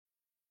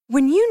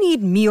When you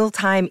need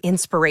mealtime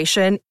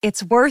inspiration,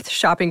 it's worth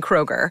shopping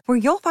Kroger, where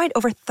you'll find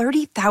over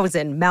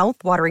 30,000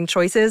 mouth-watering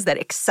choices that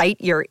excite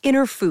your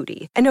inner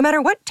foodie. And no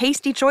matter what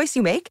tasty choice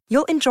you make,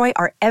 you'll enjoy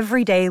our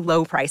everyday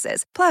low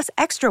prices, plus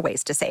extra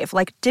ways to save,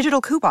 like digital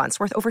coupons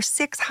worth over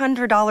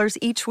 $600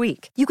 each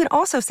week. You can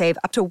also save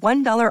up to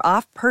 $1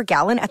 off per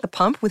gallon at the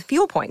pump with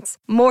fuel points.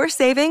 More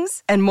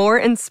savings and more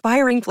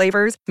inspiring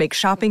flavors make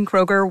shopping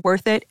Kroger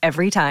worth it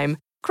every time.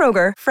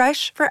 Kroger,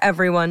 fresh for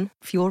everyone.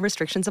 Fuel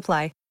restrictions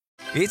apply.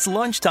 It's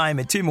lunchtime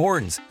at Tim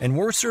Hortons, and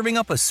we're serving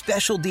up a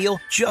special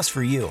deal just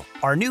for you.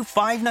 Our new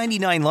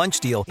 $5.99 lunch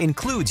deal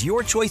includes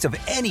your choice of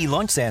any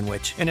lunch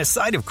sandwich and a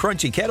side of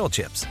crunchy kettle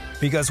chips.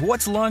 Because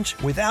what's lunch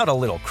without a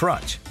little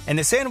crunch? And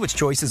the sandwich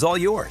choice is all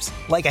yours,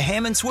 like a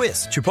ham and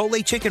Swiss,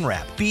 Chipotle chicken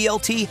wrap,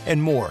 BLT,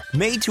 and more,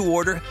 made to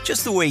order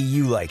just the way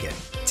you like it.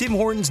 Tim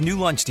Hortons' new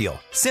lunch deal.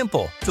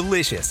 Simple,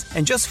 delicious,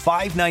 and just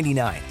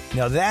 $5.99.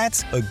 Now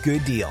that's a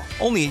good deal.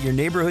 Only at your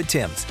neighborhood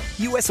Tim's.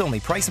 U.S. only.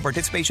 Price and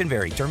participation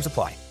vary. Terms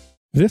apply.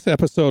 This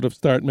episode of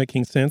Start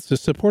Making Sense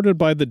is supported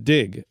by The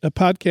Dig, a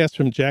podcast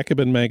from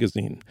Jacobin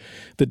Magazine.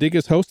 The Dig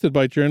is hosted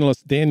by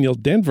journalist Daniel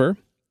Denver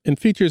and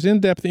features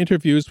in-depth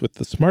interviews with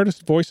the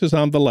smartest voices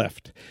on the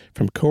left,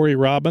 from Corey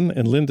Robin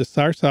and Linda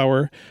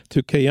Sarsauer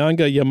to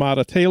Kayanga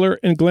Yamada-Taylor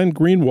and Glenn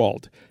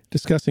Greenwald,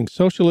 discussing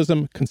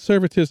socialism,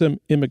 conservatism,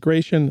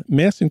 immigration,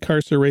 mass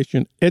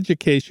incarceration,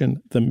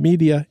 education, the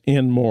media,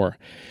 and more.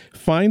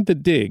 Find The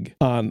Dig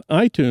on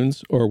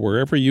iTunes or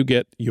wherever you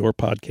get your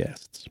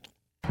podcasts.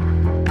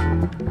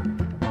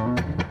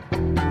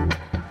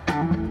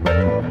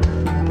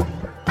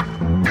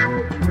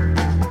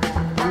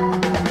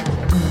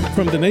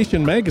 From The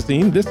Nation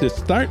magazine, this is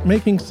Start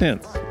Making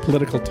Sense,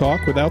 political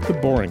talk without the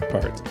boring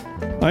parts.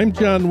 I'm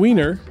John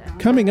Wiener.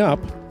 Coming up,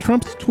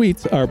 Trump's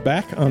tweets are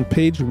back on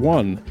page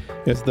 1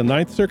 as the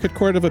Ninth Circuit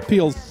Court of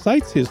Appeals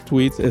cites his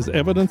tweets as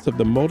evidence of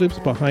the motives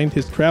behind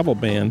his travel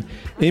ban.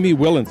 Amy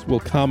Willents will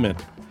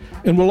comment.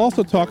 And we'll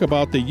also talk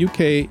about the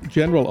UK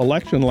general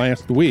election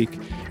last week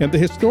and the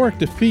historic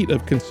defeat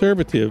of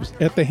Conservatives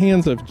at the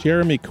hands of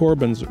Jeremy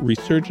Corbyn's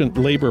resurgent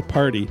Labour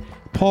Party.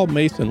 Paul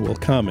Mason will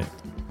comment.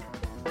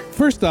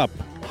 First up,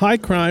 high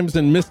crimes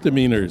and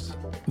misdemeanors.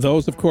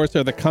 Those, of course,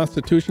 are the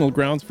constitutional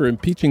grounds for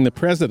impeaching the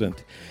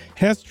president.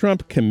 Has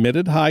Trump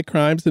committed high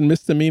crimes and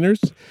misdemeanors?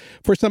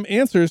 For some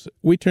answers,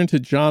 we turn to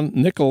John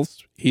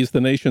Nichols. He's the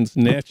nation's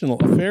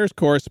national affairs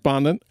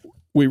correspondent.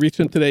 We reach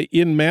him today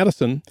in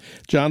Madison.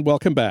 John,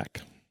 welcome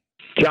back.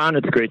 John,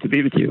 it's great to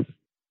be with you.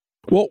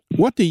 Well,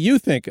 what do you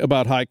think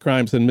about high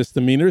crimes and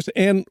misdemeanors?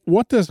 And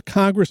what does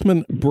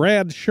Congressman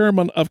Brad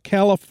Sherman of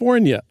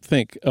California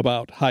think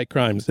about high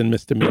crimes and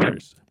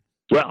misdemeanors?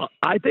 Well,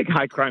 I think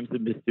high crimes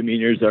and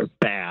misdemeanors are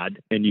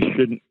bad and you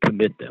shouldn't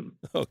commit them.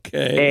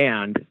 Okay.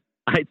 And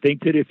I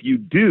think that if you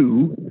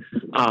do,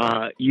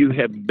 you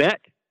have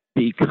met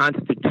the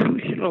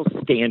constitutional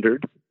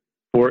standard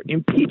for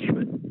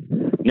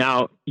impeachment.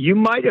 Now, you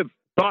might have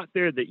thought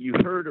there that you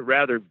heard a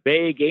rather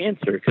vague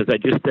answer because I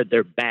just said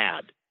they're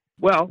bad.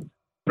 Well,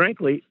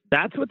 frankly,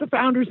 that's what the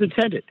founders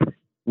intended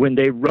when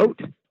they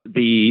wrote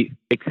the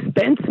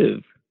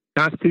extensive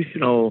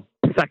constitutional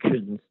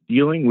sections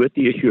dealing with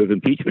the issue of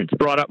impeachment. It's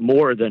brought up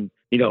more than,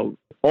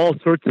 all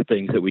sorts of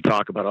things that we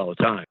talk about all the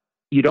time.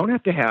 You don't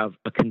have to have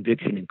a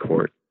conviction in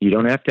court. You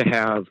don't have to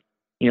have,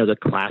 the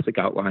classic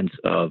outlines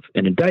of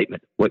an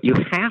indictment. What you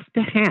have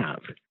to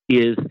have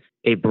is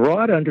a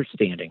broad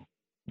understanding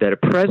that a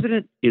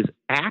president is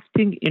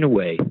acting in a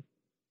way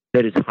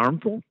that is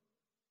harmful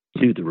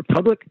to the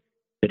republic,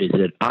 that is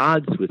at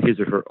odds with his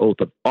or her oath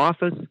of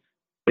office,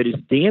 that is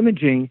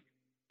damaging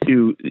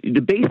to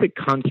the basic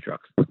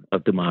constructs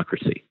of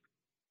democracy.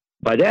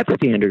 By that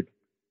standard,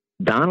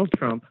 Donald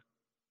Trump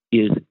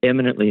is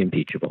eminently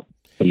impeachable.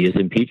 He is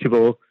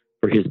impeachable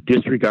for his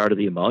disregard of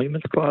the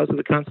Emoluments Clause of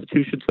the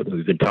Constitution, something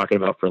we've been talking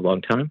about for a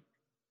long time.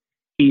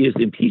 He is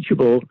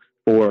impeachable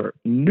for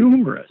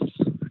numerous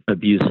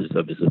abuses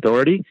of his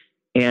authority.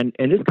 And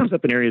this comes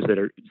up in areas that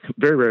are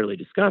very rarely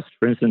discussed.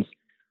 For instance,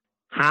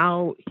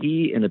 how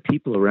he and the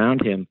people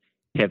around him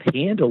have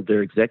handled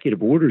their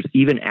executive orders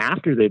even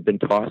after they've been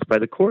tossed by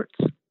the courts.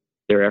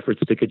 Their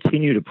efforts to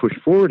continue to push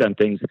forward on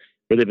things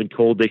where they've been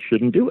told they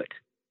shouldn't do it.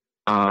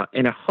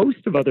 And a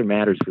host of other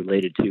matters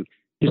related to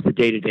just the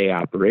day-to-day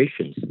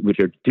operations, which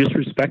are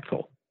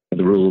disrespectful of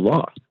the rule of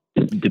law,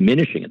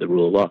 diminishing of the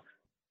rule of law.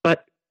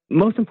 But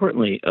most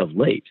importantly of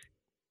late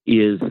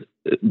is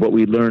what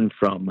we learned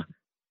from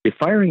the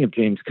firing of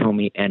James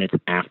Comey and its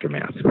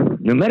aftermath.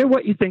 No matter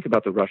what you think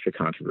about the Russia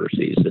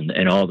controversies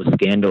and all the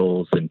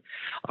scandals and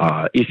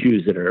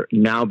issues that are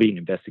now being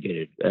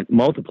investigated at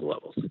multiple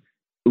levels,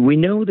 we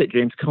know that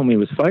James Comey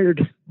was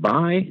fired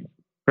by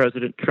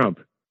President Trump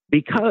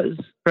because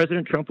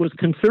President Trump was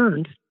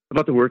concerned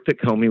about the work that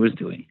Comey was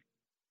doing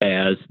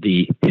as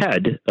the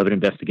head of an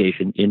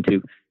investigation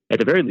into, at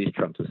the very least,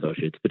 Trump's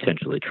associates,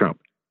 potentially Trump.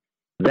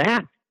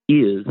 That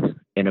is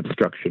an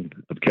obstruction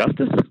of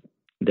justice.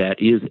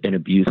 That is an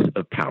abuse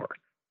of power.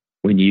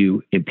 When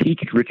you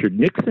impeached Richard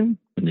Nixon,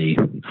 when the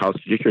House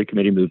Judiciary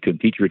Committee moved to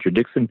impeach Richard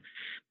Nixon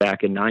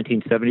back in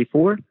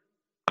 1974,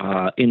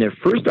 in their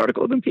first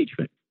article of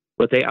impeachment,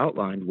 what they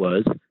outlined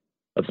was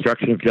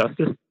obstruction of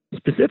justice,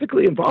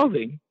 specifically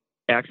involving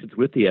actions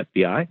with the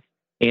FBI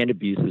and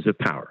abuses of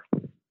power.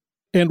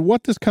 And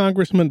what does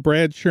Congressman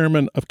Brad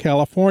Sherman of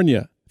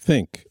California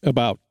think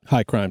about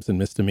high crimes and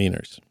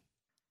misdemeanors?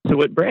 So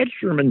what Brad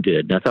Sherman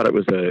did, and I thought it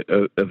was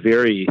a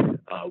very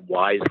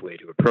wise way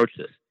to approach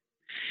this,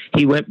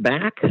 he went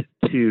back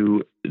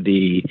to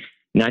the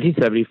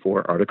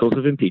 1974 articles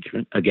of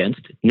impeachment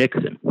against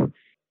Nixon,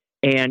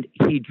 and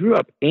he drew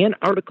up an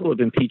article of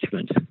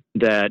impeachment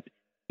that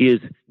is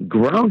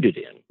grounded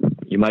in,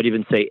 you might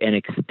even say, an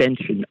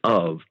extension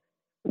of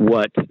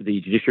what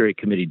the Judiciary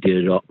Committee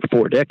did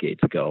 4 decades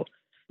ago,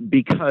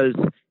 because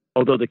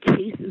although the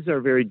cases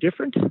are very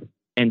different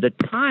and the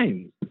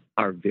times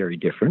are very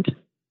different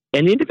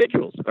and the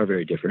individuals are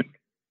very different,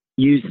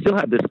 you still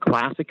have this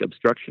classic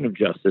obstruction of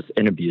justice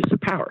and abuse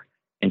of power.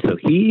 And so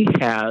he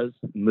has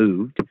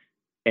moved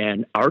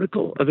an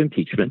article of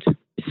impeachment,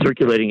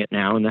 circulating it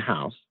now in the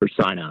House for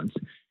sign-ons,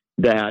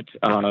 that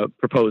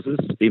proposes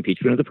the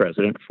impeachment of the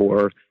president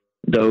for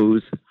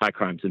those high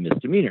crimes and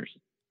misdemeanors.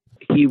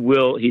 He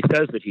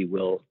says that he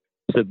will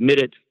submit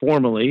it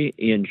formally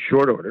in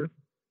short order.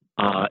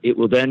 It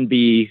will then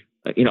be,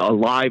 a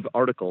live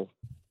article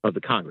of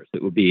the Congress.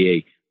 It will be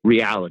a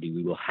reality.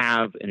 We will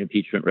have an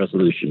impeachment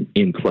resolution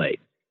in play.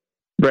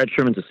 Brad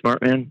Sherman's a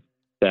smart man,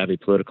 savvy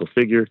political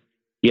figure.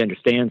 He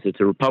understands it's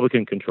a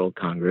Republican-controlled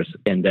Congress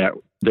and that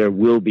there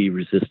will be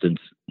resistance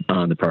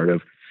on the part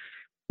of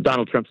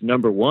Donald Trump's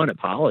number one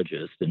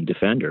apologist and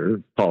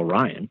defender, Paul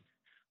Ryan,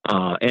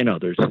 and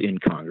others in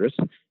Congress.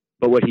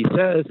 But what he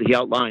says, he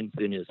outlines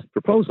in his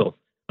proposal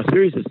a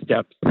series of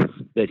steps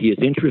that he is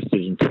interested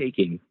in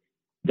taking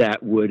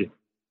that would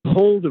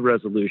pull the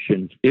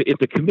resolution, if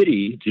the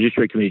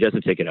Judiciary Committee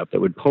doesn't take it up, that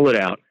would pull it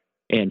out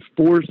and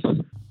force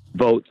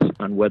votes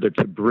on whether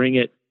to bring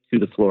it to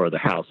the floor of the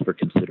House for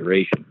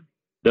consideration.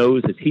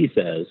 Those, as he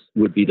says,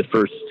 would be the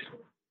first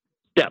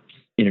steps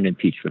in an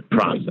impeachment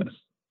process.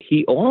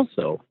 He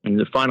also, in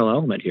the final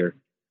element here,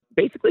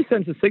 basically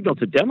sends a signal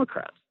to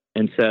Democrats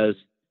and says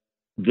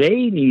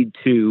they need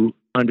to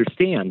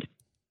understand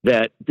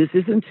that this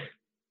isn't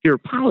pure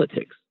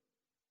politics,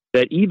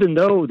 that even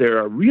though there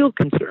are real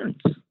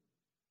concerns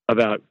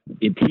about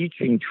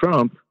impeaching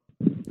Trump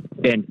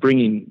and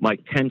bringing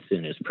Mike Pence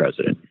in as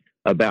president,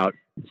 about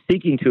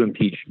seeking to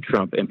impeach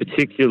Trump and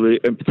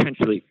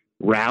potentially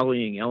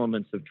rallying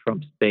elements of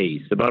Trump's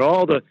base, about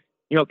all the,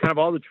 kind of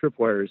all the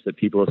tripwires that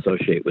people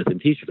associate with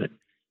impeachment.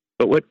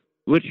 But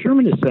what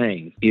Sherman is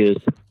saying is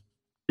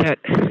that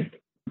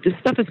this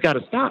stuff has got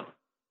to stop,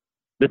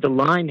 that the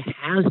line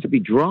has to be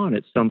drawn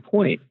at some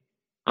point,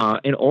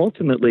 and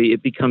ultimately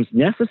it becomes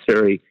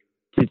necessary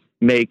to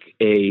make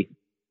a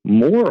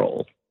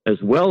moral as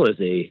well as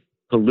a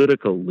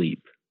political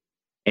leap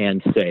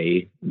and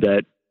say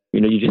that,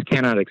 you just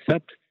cannot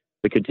accept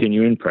the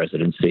continuing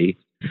presidency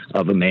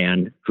of a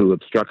man who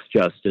obstructs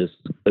justice,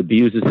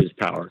 abuses his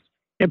power,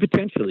 and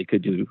potentially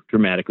could do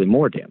dramatically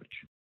more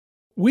damage.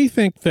 We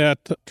think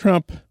that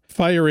Trump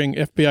firing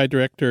FBI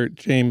Director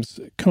James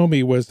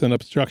Comey was an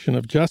obstruction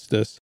of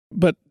justice,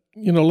 but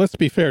let's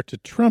be fair to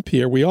Trump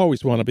here. We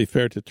always want to be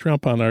fair to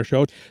Trump on our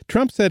show.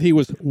 Trump said he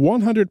was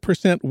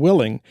 100%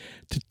 willing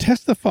to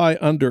testify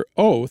under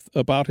oath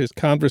about his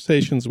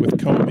conversations with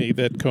Comey,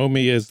 that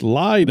Comey has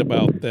lied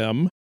about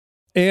them.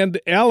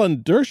 And Alan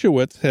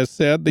Dershowitz has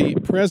said the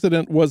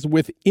president was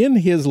within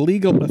his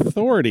legal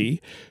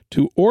authority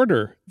to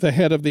order the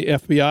head of the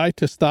FBI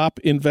to stop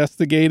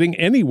investigating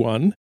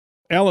anyone.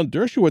 Alan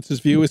Dershowitz's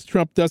view is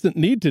Trump doesn't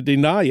need to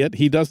deny it.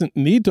 He doesn't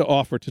need to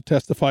offer to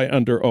testify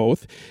under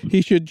oath.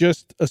 He should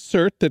just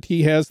assert that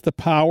he has the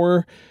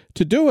power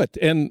to do it.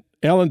 And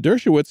Alan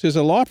Dershowitz is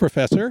a law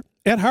professor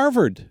at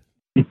Harvard.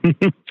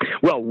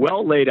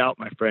 Well laid out,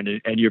 my friend,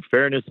 and your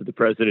fairness to the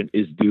president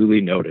is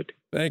duly noted.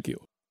 Thank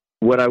you.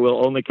 What I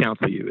will only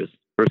counsel you is,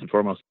 first and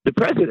foremost, the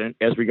president,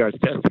 as regards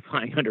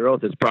testifying under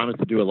oath, has promised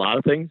to do a lot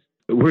of things,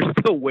 but we're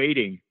still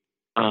waiting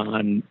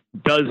on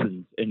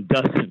dozens and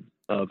dozens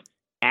of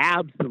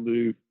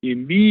absolute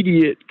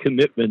immediate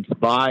commitments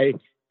by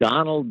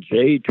Donald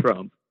J.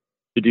 Trump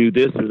to do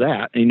this or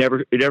that, and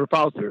he never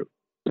follows through.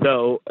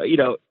 So,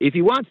 if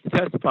he wants to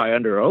testify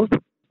under oath,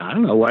 I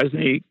don't know, why doesn't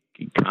he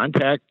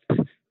contact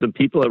some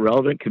people at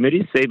relevant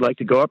committees, say they'd like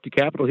to go up to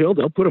Capitol Hill?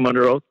 They'll put him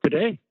under oath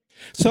today.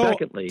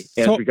 Secondly,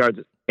 as regards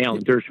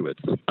Alan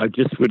Dershowitz, I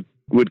just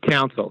would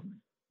counsel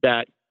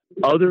that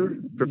other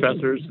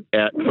professors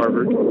at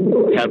Harvard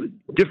have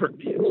different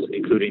views,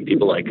 including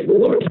people like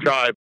Lawrence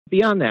Tribe.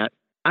 Beyond that,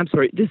 I'm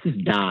sorry, this is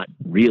not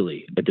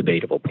really a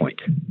debatable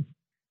point.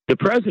 The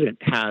president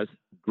has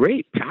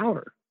great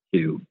power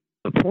to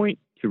appoint,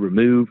 to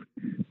remove,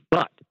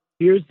 but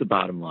here's the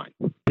bottom line.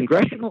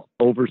 Congressional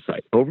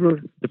oversight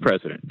over the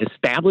president,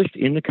 established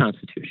in the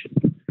Constitution,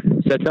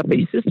 sets up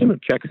a system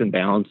of checks and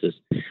balances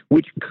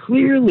which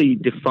clearly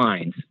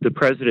defines the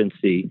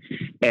presidency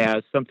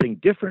as something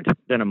different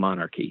than a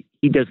monarchy.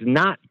 He does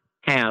not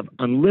have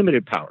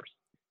unlimited powers.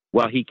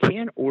 While he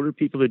can order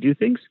people to do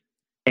things,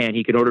 and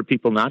he can order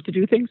people not to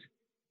do things,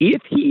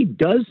 if he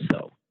does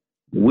so,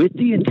 with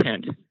the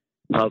intent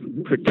of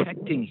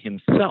protecting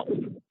himself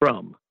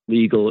from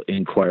legal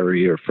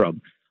inquiry or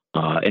from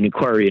an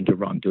inquiry into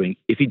wrongdoing,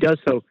 if he does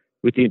so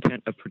with the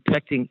intent of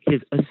protecting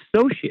his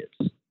associates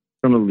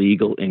from a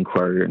legal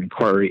inquiry or an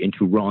inquiry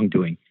into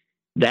wrongdoing,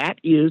 that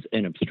is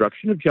an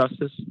obstruction of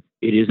justice.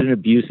 It is an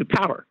abuse of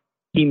power.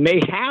 He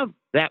may have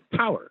that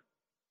power,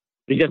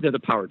 but he doesn't have the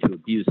power to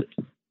abuse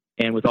it.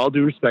 And with all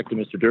due respect to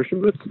Mr.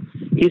 Dershowitz,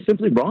 he's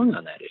simply wrong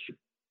on that issue.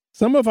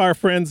 Some of our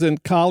friends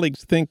and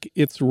colleagues think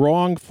it's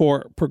wrong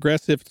for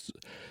progressives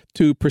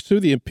to pursue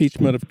the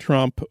impeachment of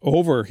Trump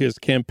over his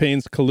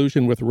campaign's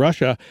collusion with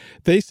Russia.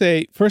 They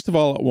say, first of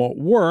all, it won't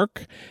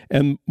work.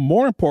 And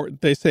more important,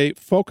 they say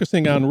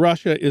focusing on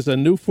Russia is a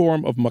new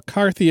form of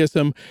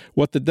McCarthyism.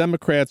 What the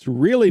Democrats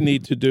really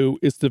need to do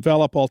is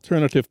develop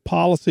alternative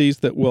policies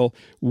that will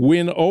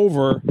win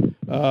over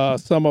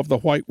some of the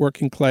white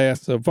working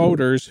class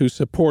voters who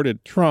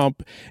supported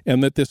Trump,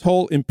 and that this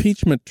whole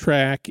impeachment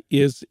track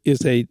is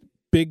a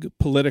big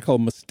political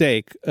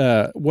mistake.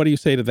 What do you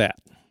say to that?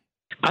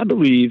 I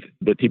believe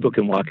that people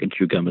can walk and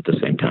chew gum at the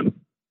same time.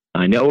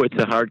 I know it's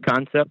a hard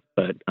concept,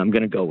 but I'm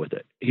going to go with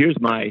it. Here's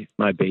my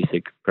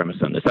basic premise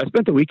on this. I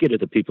spent the weekend at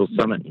the People's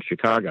Summit in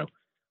Chicago,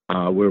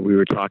 where we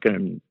were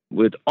talking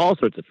with all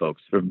sorts of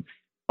folks from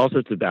all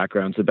sorts of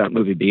backgrounds about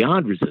moving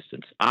beyond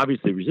resistance,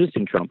 obviously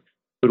resisting Trump,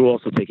 but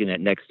also taking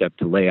that next step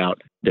to lay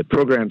out the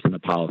programs and the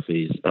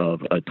policies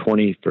of a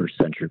 21st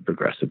century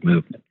progressive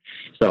movement.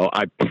 So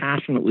I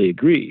passionately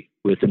agree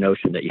with the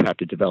notion that you have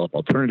to develop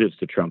alternatives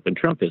to Trump and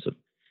Trumpism.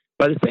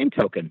 By the same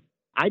token,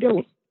 I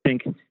don't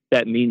think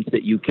that means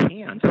that you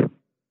can't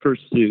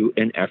pursue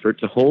an effort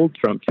to hold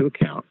Trump to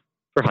account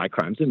for high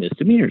crimes and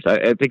misdemeanors.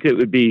 I think it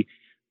would be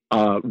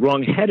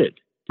wrong-headed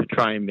to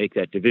try and make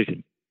that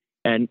division.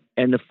 And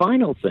the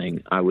final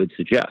thing I would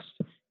suggest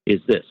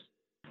is this.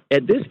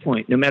 At this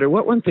point, no matter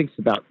what one thinks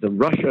about the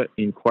Russia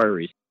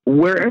inquiries,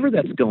 wherever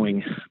that's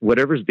going,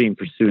 whatever's being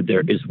pursued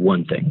there is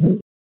one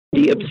thing.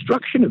 The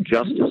obstruction of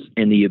justice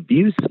and the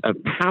abuse of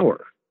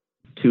power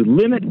to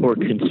limit or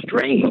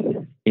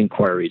constrain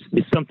inquiries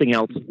is something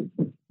else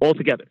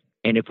altogether.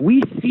 And if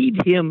we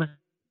cede him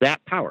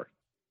that power,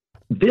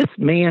 this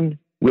man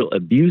will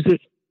abuse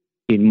it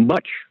in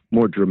much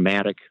more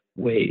dramatic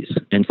ways.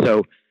 And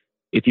so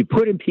if you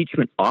put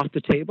impeachment off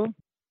the table,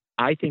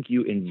 I think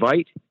you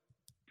invite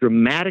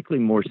dramatically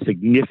more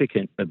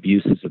significant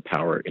abuses of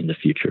power in the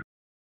future.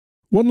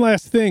 One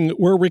last thing.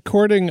 We're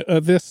recording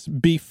this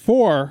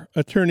before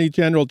Attorney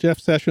General Jeff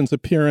Sessions'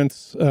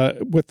 appearance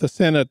with the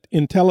Senate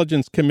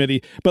Intelligence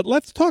Committee. But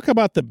let's talk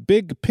about the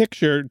big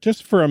picture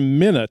just for a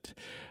minute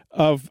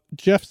of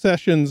Jeff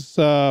Sessions'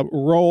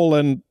 role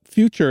and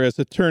future as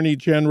Attorney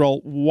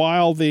General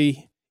while the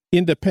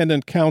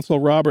independent counsel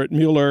Robert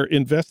Mueller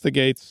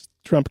investigates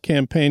Trump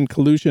campaign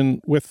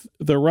collusion with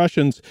the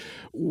Russians.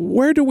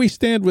 Where do we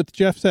stand with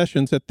Jeff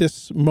Sessions at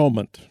this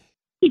moment?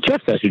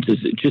 Jeff Sessions is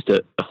just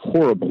a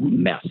horrible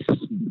mess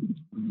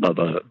of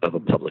a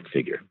public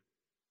figure.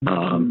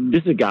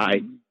 This is a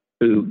guy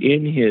who,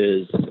 in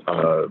his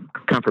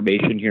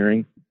confirmation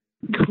hearing,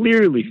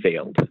 clearly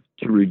failed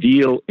to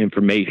reveal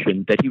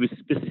information that he was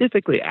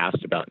specifically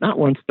asked about, not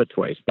once but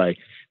twice, by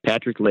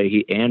Patrick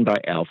Leahy and by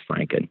Al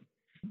Franken.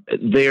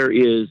 There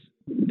is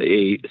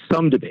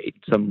some debate,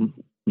 some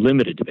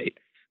limited debate,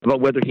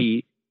 about whether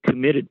he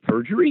committed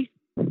perjury,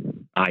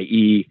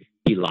 i.e.,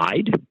 he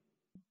lied,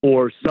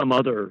 or some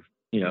other,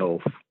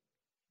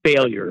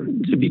 failure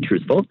to be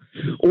truthful,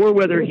 or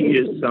whether he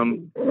is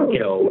some,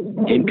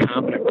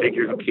 incompetent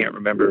figure who can't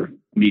remember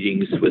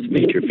meetings with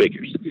major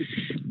figures.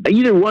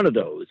 Either one of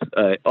those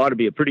ought to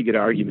be a pretty good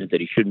argument that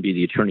he shouldn't be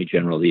the Attorney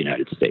General of the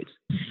United States.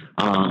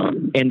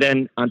 And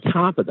then on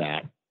top of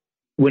that,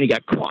 when he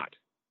got caught,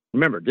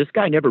 remember, this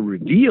guy never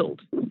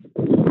revealed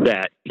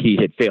that he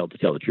had failed to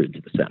tell the truth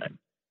to the Senate,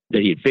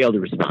 that he had failed to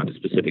respond to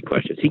specific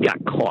questions. He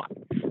got caught.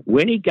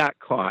 When he got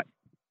caught,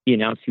 he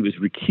announced he was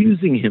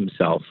recusing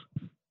himself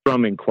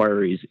from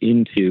inquiries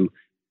into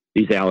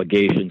these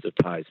allegations of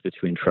ties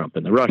between Trump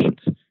and the Russians.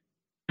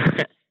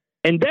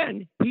 And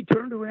then he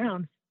turned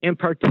around and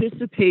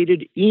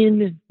participated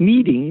in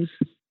meetings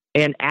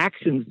and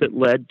actions that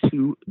led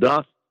to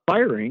the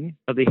firing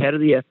of the head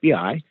of the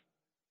FBI,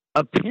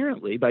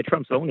 apparently by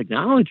Trump's own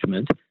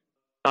acknowledgement,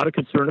 out of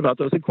concern about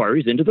those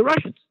inquiries into the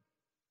Russians.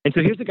 And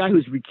so here's a guy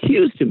who's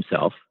recused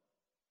himself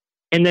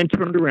and then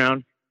turned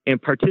around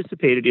and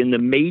participated in the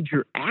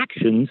major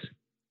actions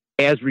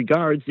as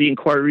regards the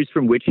inquiries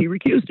from which he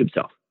recused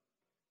himself.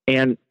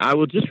 And I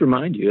will just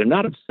remind you, I'm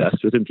not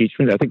obsessed with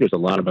impeachment. I think there's a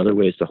lot of other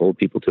ways to hold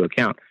people to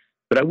account.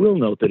 But I will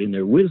note that in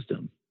their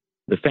wisdom,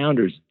 the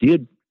founders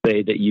did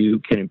say that you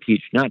can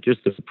impeach not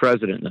just the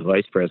president and the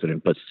vice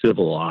president, but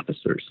civil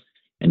officers.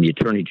 And the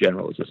attorney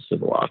general is a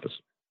civil officer.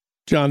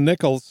 John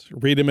Nichols,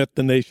 read him at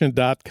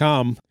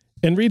thenation.com.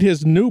 And read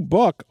his new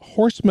book,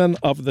 Horsemen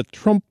of the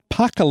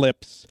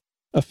Trumpocalypse,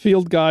 a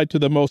field guide to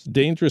the most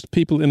dangerous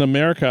people in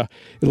America.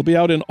 It'll be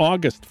out in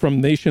August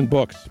from Nation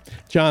Books.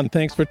 John,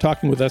 thanks for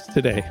talking with us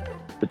today.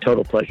 It's a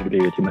total pleasure to be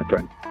with you, my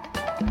friend.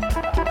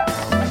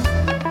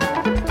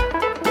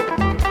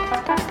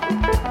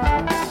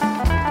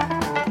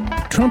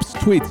 Trump's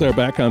tweets are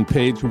back on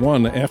page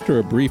one after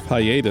a brief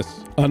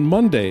hiatus. On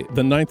Monday,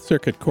 the Ninth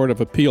Circuit Court of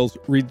Appeals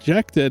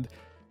rejected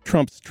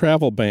Trump's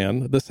travel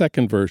ban, the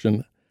second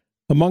version,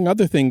 among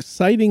other things,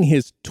 citing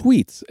his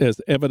tweets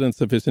as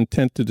evidence of his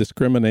intent to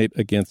discriminate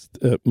against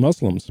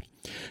Muslims.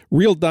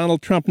 Real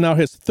Donald Trump now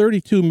has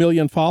 32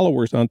 million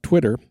followers on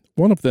Twitter.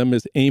 One of them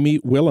is Amy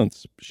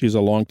Willence. She's a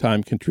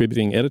longtime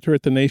contributing editor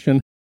at The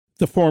Nation,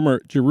 the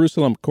former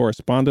Jerusalem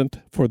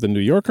correspondent for The New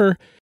Yorker.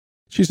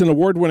 She's an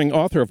award-winning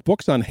author of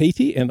books on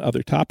Haiti and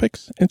other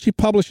topics, and she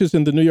publishes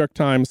in the New York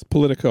Times,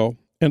 Politico,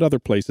 and other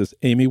places.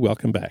 Amy,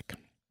 welcome back.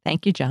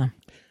 Thank you, John.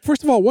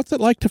 First of all, what's it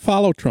like to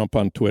follow Trump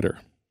on Twitter?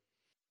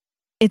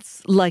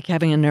 It's like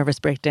having a nervous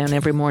breakdown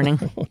every morning.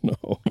 Oh,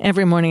 no.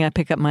 Every morning I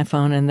pick up my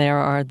phone and there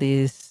are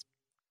these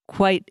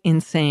quite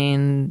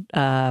insane,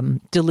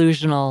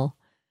 delusional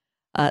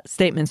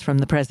statements from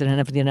the President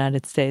of the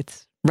United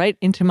States right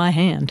into my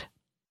hand.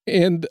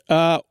 And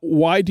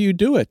why do you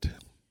do it?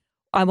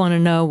 I want to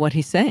know what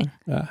he's saying.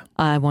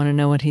 I want to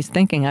know what he's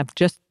thinking. I've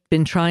just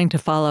been trying to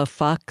follow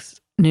Fox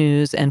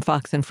News and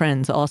Fox and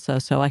Friends also,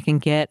 so I can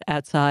get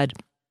outside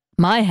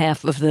my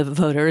half of the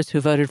voters who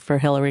voted for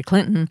Hillary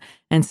Clinton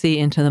and see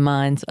into the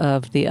minds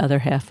of the other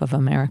half of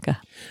America.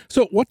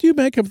 So what do you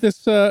make of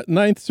this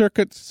Ninth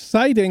Circuit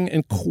citing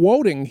and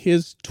quoting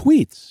his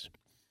tweets?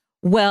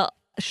 Well,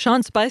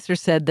 Sean Spicer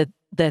said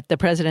that the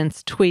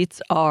president's tweets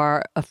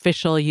are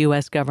official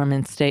U.S.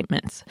 government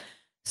statements.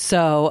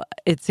 So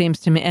it seems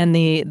to me, and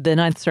the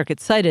Ninth Circuit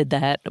cited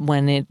that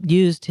when it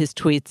used his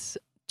tweets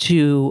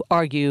to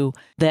argue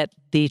that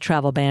the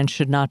travel ban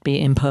should not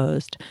be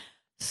imposed.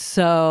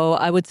 So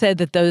I would say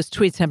that those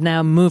tweets have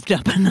now moved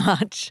up a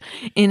notch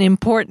in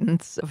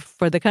importance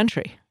for the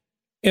country.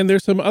 And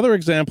there's some other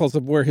examples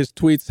of where his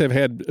tweets have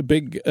had a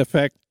big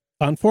effect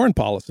on foreign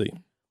policy.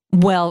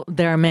 Well,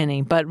 there are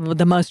many, but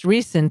the most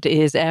recent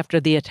is after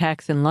the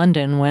attacks in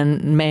London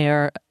when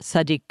Mayor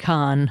Sadiq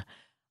Khan,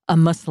 a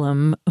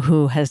Muslim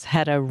who has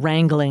had a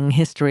wrangling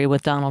history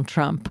with Donald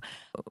Trump,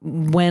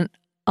 went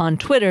on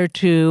Twitter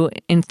to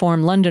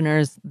inform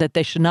Londoners that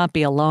they should not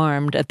be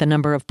alarmed at the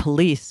number of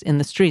police in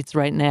the streets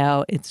right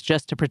now. It's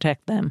just to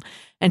protect them.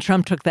 And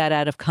Trump took that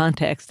out of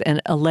context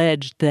and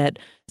alleged that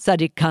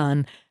Sadiq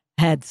Khan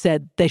had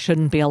said they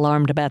shouldn't be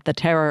alarmed about the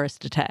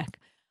terrorist attack.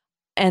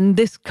 And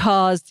this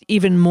caused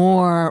even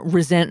more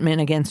resentment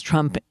against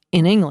Trump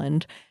in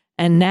England.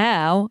 And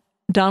now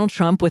Donald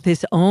Trump, with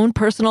his own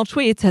personal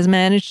tweets, has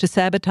managed to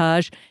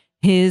sabotage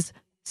his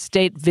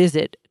state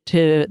visit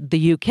to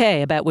the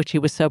UK, about which he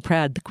was so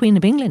proud. The Queen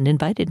of England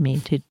invited me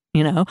to,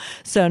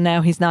 So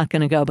now he's not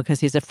going to go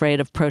because he's afraid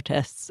of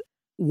protests.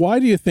 Why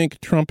do you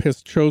think Trump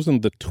has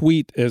chosen the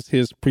tweet as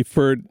his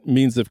preferred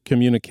means of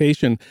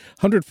communication?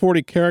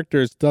 140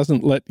 characters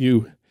doesn't let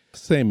you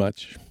say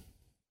much.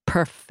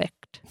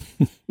 Perfect.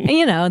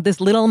 And, this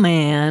little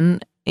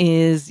man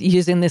is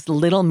using this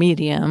little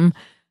medium,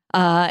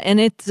 and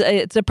it's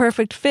a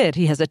perfect fit.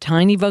 He has a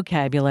tiny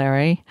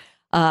vocabulary.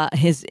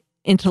 His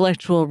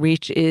intellectual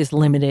reach is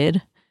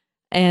limited,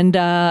 and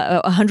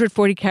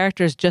 140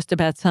 characters just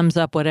about sums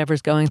up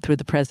whatever's going through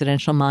the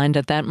presidential mind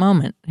at that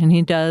moment. And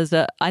he does,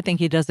 I think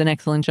he does an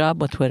excellent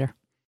job with Twitter.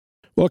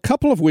 Well, a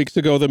couple of weeks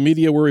ago, the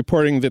media were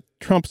reporting that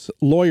Trump's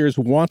lawyers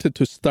wanted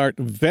to start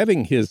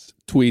vetting his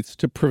tweets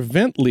to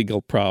prevent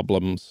legal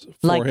problems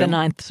for like him. The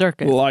Ninth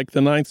Circuit. Like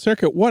the Ninth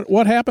Circuit.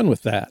 What happened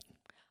with that?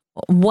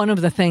 One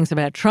of the things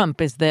about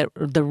Trump is that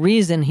the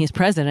reason he's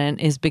president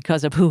is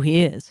because of who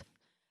he is.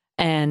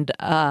 And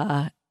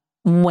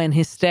when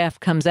his staff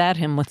comes at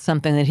him with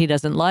something that he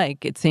doesn't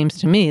like, it seems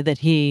to me that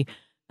he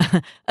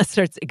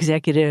asserts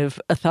executive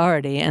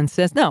authority and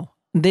says, no,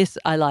 this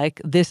I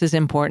like, this is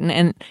important.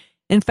 And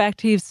in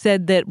fact, he's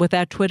said that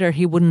without Twitter,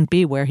 he wouldn't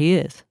be where he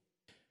is.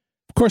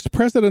 Of course,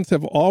 presidents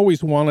have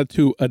always wanted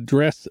to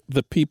address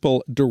the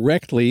people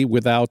directly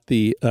without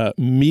the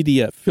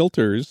media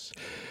filters.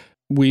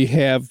 We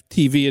have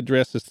TV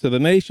addresses to the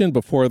nation.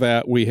 Before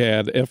that, we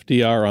had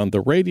FDR on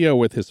the radio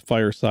with his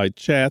fireside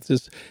chats.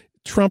 Is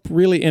Trump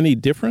really any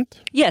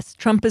different? Yes,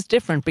 Trump is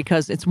different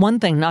because it's one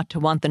thing not to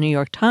want the New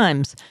York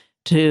Times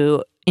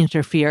to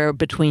interfere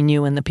between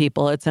you and the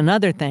people. It's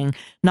another thing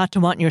not to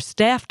want your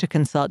staff to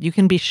consult. You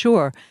can be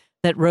sure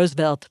that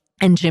Roosevelt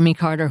and Jimmy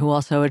Carter, who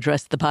also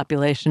addressed the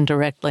population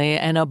directly,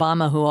 and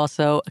Obama, who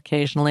also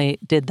occasionally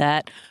did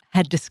that,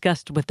 had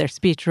discussed with their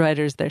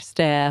speechwriters, their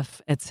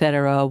staff, et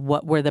cetera,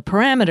 what were the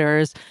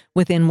parameters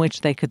within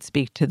which they could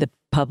speak to the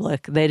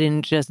public. They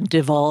didn't just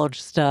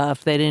divulge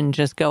stuff. They didn't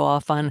just go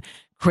off on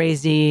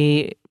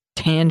crazy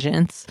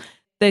tangents.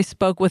 They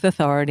spoke with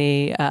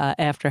authority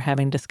after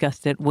having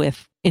discussed it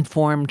with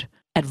informed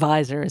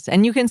advisors.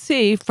 And you can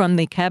see from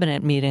the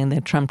cabinet meeting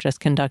that Trump just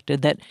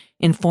conducted that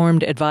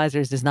informed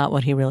advisors is not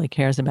what he really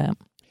cares about.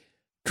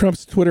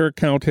 Trump's Twitter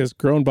account has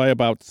grown by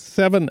about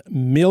 7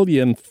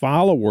 million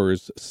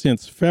followers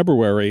since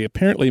February.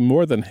 Apparently,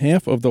 more than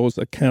half of those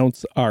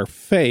accounts are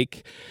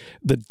fake.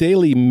 The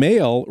Daily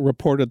Mail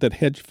reported that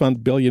hedge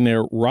fund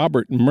billionaire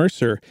Robert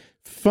Mercer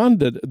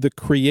funded the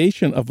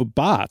creation of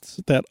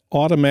bots that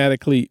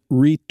automatically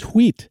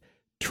retweet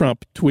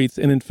Trump tweets.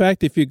 And in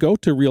fact, if you go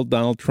to Real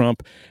Donald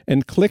Trump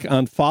and click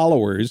on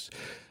followers,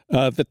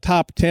 the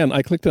top 10,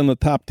 I clicked on the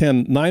top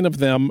 10, 9 of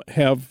them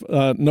have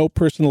no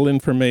personal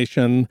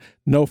information,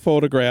 no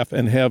photograph,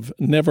 and have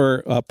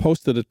never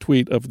posted a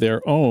tweet of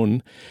their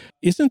own.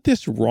 Isn't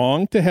this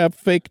wrong to have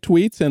fake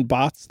tweets and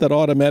bots that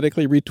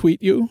automatically retweet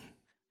you?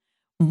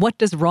 What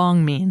does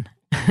wrong mean?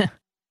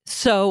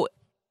 So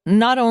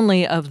not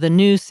only of the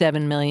new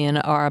 7 million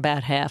are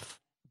about half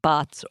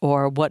bots,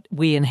 or what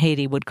we in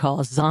Haiti would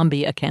call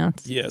zombie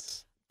accounts.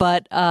 Yes.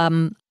 But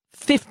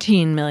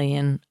 15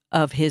 million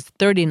of his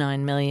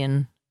 39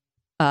 million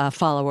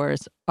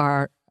followers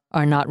are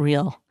not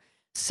real.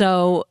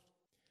 So,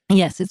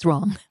 yes, it's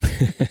wrong.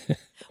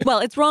 Well,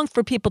 it's wrong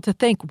for people to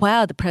think,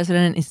 wow, the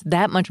president is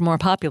that much more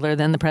popular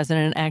than the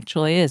president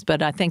actually is.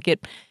 But I think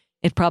it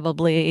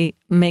probably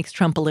makes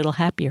Trump a little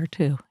happier,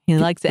 too. He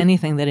likes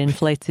anything that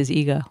inflates his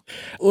ego.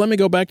 Let me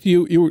go back to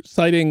you. You were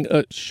citing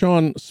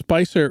Sean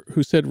Spicer,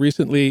 who said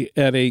recently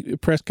at a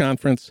press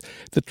conference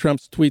that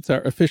Trump's tweets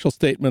are official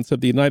statements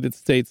of the United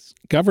States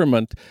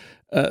government.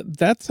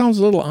 That sounds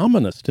a little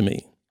ominous to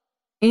me.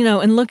 You know,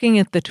 and looking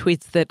at the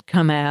tweets that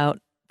come out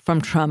from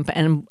Trump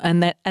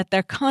and that at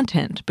their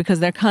content,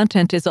 because their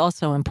content is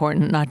also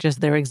important, not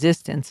just their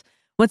existence.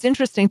 What's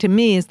interesting to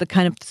me is the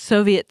kind of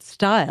Soviet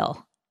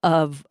style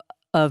of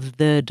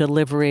the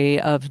delivery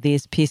of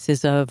these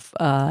pieces of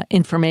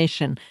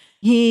information.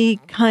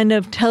 He kind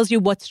of tells you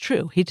what's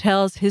true. He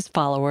tells his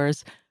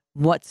followers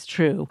what's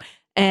true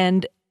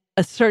and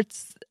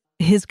asserts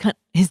his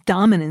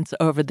dominance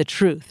over the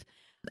truth.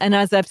 And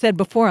as I've said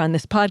before on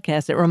this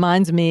podcast, it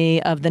reminds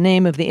me of the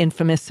name of the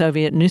infamous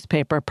Soviet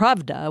newspaper,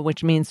 Pravda,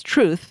 which means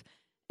truth,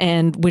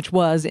 and which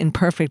was, in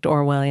perfect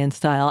Orwellian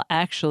style,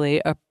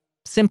 actually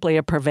simply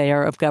a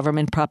purveyor of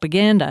government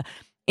propaganda,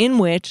 in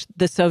which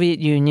the Soviet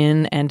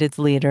Union and its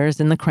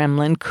leaders in the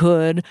Kremlin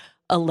could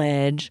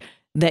allege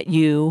that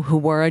you, who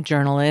were a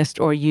journalist,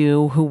 or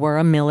you, who were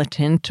a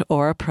militant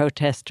or a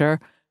protester,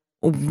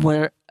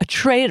 were a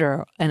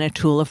traitor and a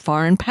tool of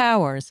foreign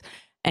powers.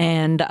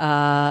 And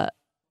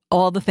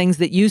all the things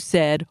that you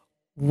said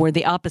were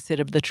the opposite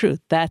of the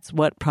truth. That's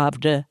what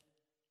Pravda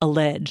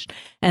alleged.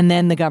 And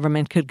then the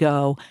government could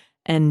go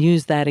and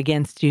use that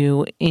against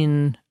you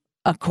in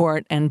a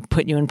court and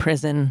put you in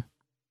prison,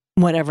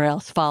 whatever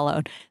else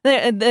followed.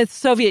 The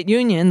Soviet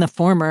Union, the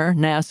former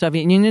now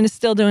Soviet Union, is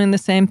still doing the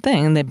same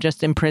thing. They've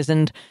just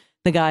imprisoned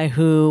the guy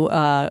who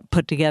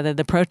put together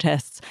the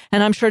protests.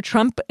 And I'm sure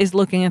Trump is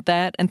looking at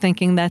that and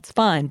thinking that's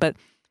fine. But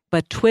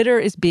Twitter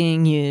is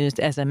being used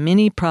as a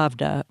mini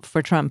Pravda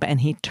for Trump,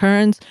 and he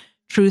turns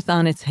truth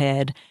on its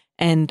head.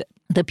 And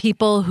the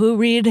people who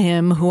read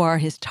him, who are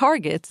his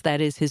targets,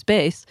 that is his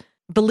base,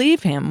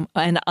 believe him.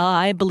 And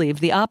I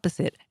believe the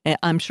opposite.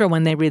 I'm sure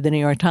when they read the New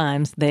York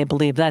Times, they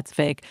believe that's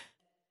fake.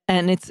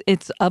 And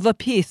it's of a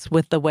piece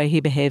with the way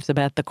he behaves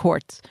about the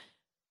courts.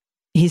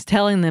 He's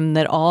telling them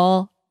that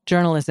all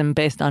journalism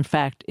based on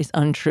fact is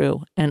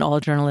untrue, and all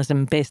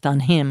journalism based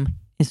on him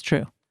is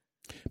true.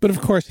 But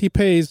of course, he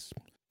pays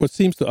what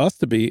seems to us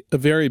to be a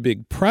very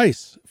big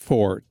price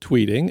for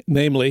tweeting.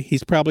 Namely,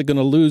 he's probably going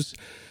to lose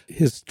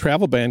his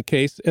travel ban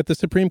case at the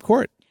Supreme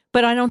Court.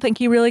 But I don't think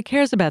he really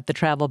cares about the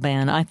travel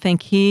ban. I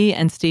think he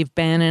and Steve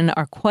Bannon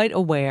are quite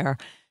aware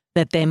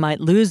that they might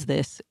lose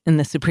this in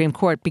the Supreme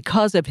Court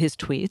because of his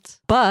tweets.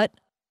 But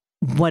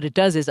what it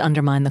does is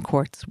undermine the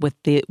courts with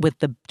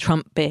the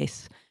Trump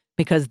base,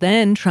 because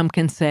then Trump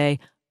can say,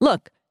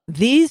 look,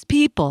 these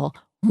people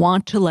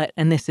want to let,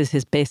 and this is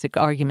his basic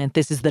argument,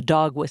 this is the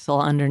dog whistle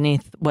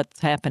underneath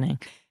what's happening.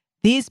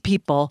 These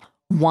people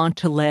want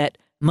to let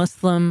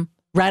Muslim,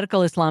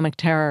 radical Islamic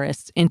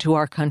terrorists into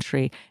our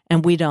country,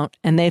 and we don't,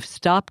 and they've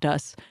stopped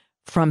us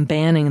from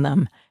banning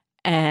them.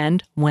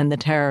 And when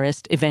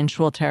the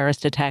eventual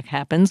terrorist attack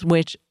happens,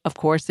 which of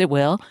course it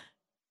will,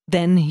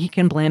 then he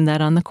can blame that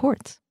on the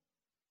courts.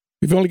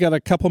 We've only got a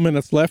couple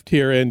minutes left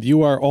here, and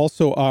you are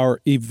also our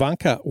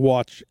Ivanka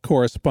Watch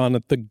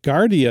correspondent. The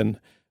Guardian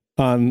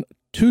on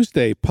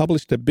Tuesday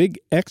published a big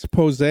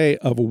expose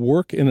of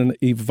work in an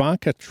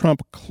Ivanka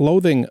Trump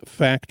clothing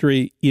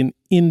factory in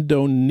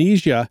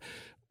Indonesia.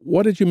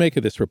 What did you make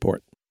of this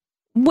report?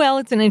 Well,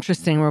 it's an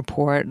interesting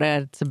report.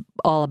 It's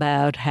all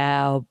about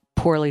how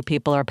poorly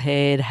people are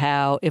paid,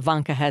 how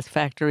Ivanka has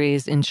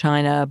factories in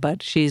China,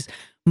 but she's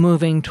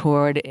moving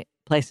toward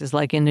places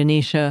like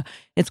Indonesia.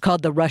 It's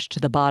called the rush to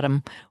the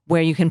bottom,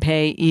 where you can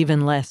pay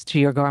even less to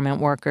your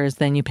garment workers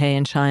than you pay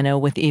in China,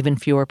 with even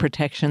fewer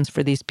protections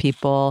for these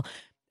people.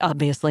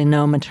 Obviously,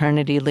 no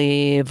maternity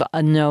leave,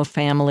 no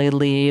family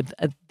leave.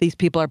 These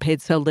people are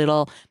paid so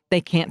little,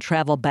 they can't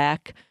travel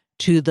back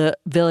to the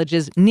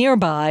villages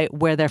nearby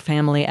where their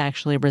family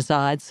actually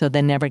resides, so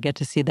they never get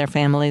to see their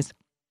families.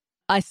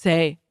 I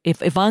say,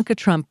 if Ivanka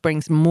Trump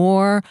brings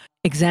more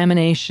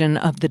examination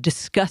of the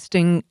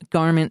disgusting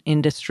garment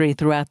industry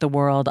throughout the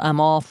world,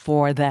 I'm all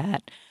for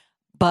that.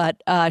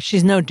 But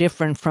she's no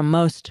different from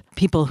most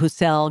people who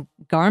sell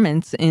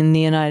garments in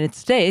the United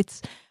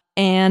States.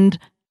 And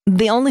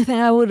The only thing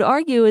I would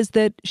argue is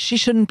that she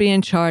shouldn't be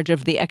in charge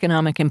of the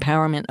economic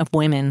empowerment of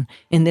women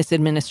in this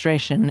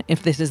administration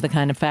if this is the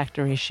kind of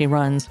factory she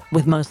runs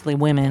with mostly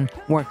women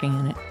working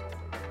in it.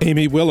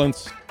 Amy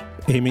Willans.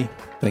 Amy,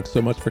 thanks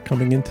so much for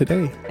coming in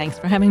today. Thanks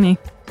for having me.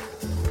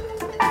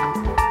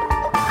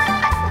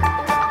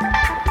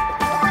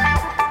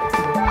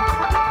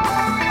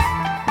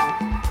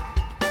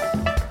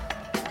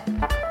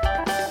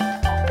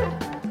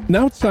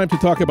 Now it's time to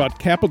talk about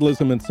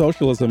capitalism and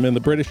socialism in the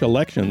British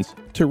elections.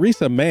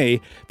 Theresa May,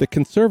 the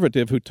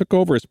Conservative who took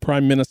over as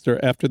Prime Minister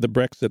after the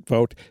Brexit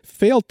vote,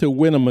 failed to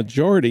win a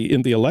majority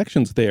in the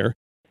elections there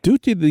due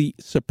to the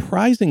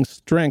surprising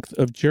strength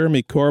of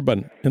Jeremy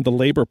Corbyn and the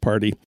Labour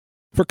Party.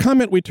 For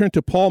comment, we turn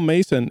to Paul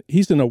Mason.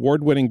 He's an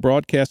award-winning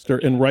broadcaster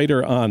and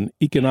writer on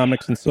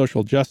economics and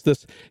social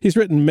justice. He's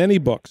written many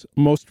books,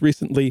 most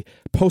recently,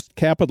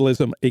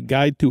 Post-Capitalism, A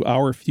Guide to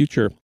Our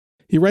Future.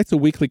 He writes a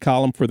weekly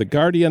column for The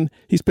Guardian.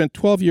 He spent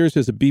 12 years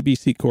as a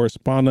BBC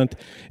correspondent,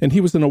 and he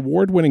was an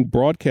award-winning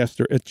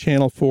broadcaster at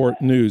Channel 4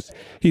 News.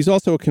 He's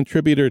also a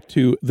contributor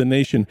to The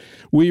Nation.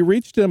 We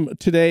reached him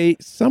today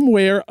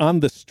somewhere on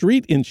the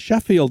street in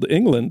Sheffield,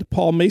 England.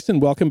 Paul Mason,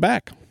 welcome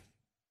back.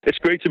 It's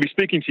great to be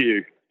speaking to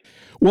you.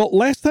 Well,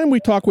 last time we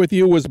talked with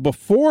you was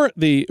before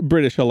the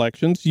British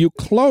elections. You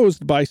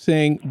closed by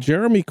saying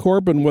Jeremy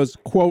Corbyn was,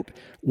 quote,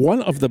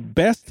 one of the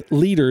best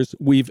leaders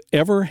we've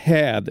ever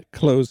had,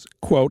 close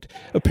quote.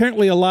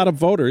 Apparently a lot of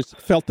voters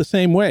felt the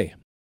same way.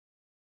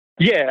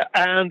 Yeah,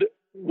 and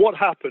what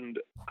happened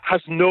has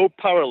no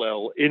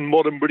parallel in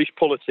modern British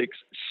politics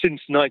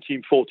since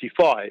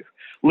 1945.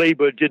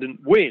 Labour didn't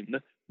win,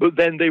 but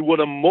then they won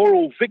a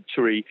moral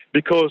victory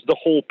because the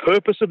whole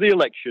purpose of the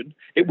election,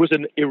 it was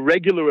an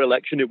irregular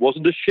election, it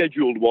wasn't a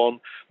scheduled one.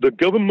 The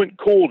government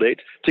called it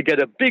to get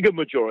a bigger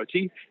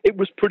majority. It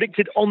was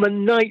predicted on the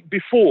night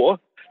before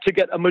to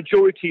get a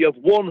majority of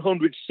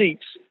 100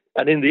 seats,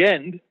 and in the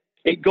end,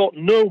 it got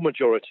no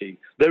majority.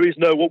 There is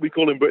no, what we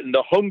call in Britain,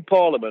 the hung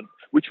parliament,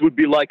 which would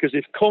be like as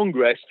if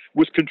Congress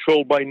was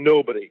controlled by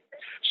nobody.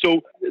 So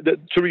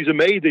Theresa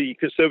May, the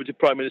Conservative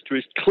Prime Minister,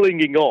 is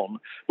clinging on.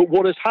 But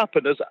what has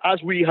happened is,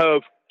 as we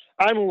have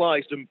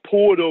analysed and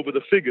pored over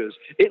the figures,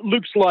 it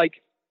looks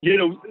like,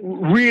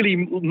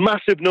 really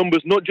massive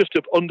numbers, not just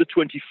of under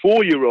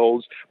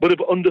 24-year-olds, but of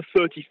under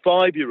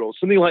 35-year-olds.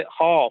 Something like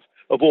half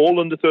of all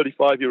under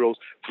 35-year-olds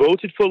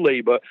voted for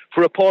Labour,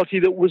 for a party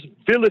that was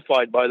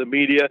vilified by the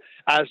media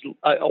as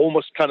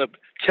almost kind of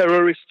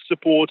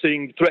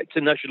terrorist-supporting threat to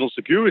national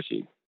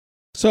security.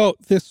 So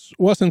this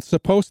wasn't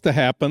supposed to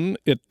happen.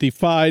 It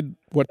defied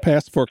what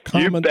passed for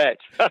common... You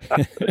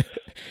bet.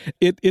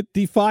 It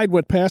defied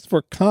what passed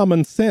for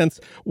common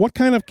sense. What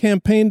kind of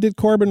campaign did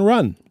Corbyn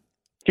run?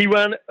 He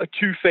ran a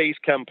two-phase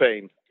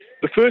campaign.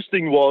 The first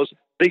thing was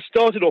they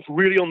started off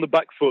really on the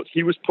back foot.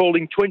 He was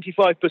polling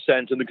 25%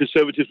 and the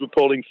Conservatives were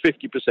polling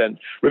 50%.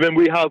 Remember,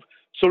 we have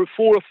sort of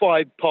 4 or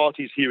 5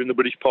 parties here in the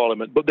British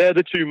Parliament, but they're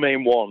the two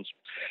main ones.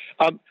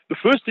 The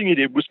first thing he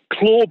did was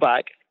claw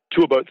back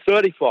to about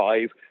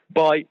 35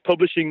 by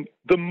publishing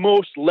the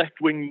most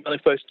left-wing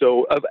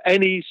manifesto of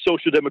any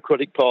social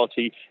democratic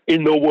party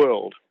in the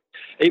world.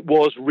 It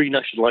was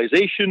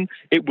renationalization.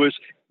 It was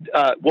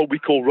what we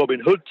call Robin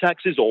Hood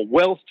taxes or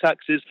wealth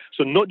taxes.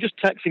 So not just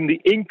taxing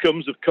the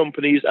incomes of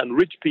companies and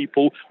rich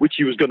people, which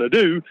he was going to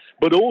do,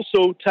 but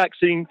also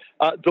taxing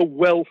the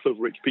wealth of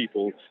rich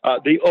people,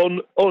 the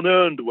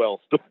unearned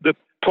wealth, the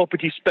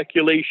property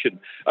speculation,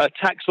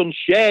 tax on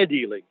share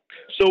dealing.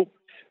 So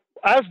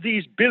as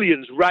these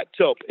billions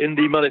racked up in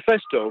the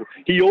manifesto,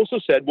 he also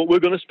said what we're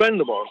going to spend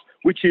them on,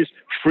 which is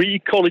free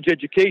college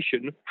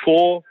education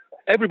for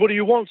everybody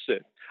who wants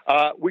it,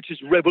 which is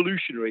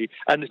revolutionary.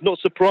 And it's not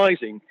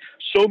surprising.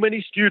 So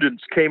many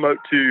students came out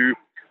to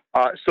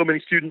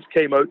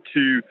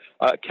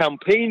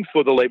campaign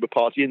for the Labour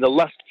Party in the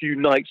last few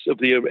nights of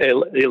the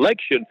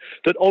election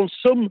that on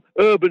some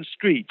urban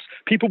streets,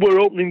 people were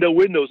opening their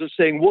windows and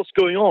saying, what's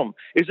going on?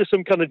 Is there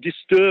some kind of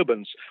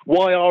disturbance?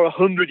 Why are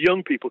 100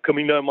 young people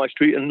coming down my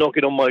street and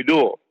knocking on my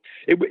door?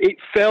 It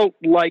felt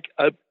like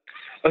a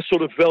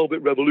sort of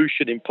velvet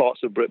revolution in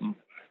parts of Britain.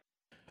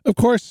 Of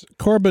course,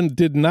 Corbyn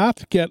did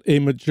not get a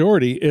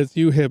majority. As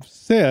you have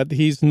said,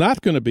 he's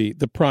not going to be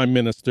the prime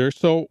minister.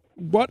 So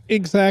what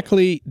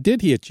exactly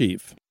did he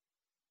achieve?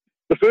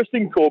 The first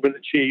thing Corbyn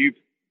achieved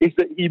is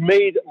that he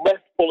made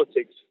left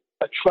politics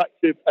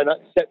attractive and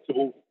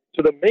acceptable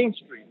to the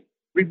mainstream.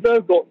 We've now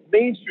got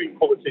mainstream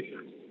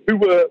politicians who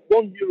were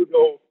 1 year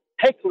ago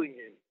heckling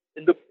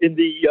him in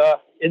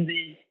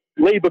the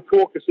Labour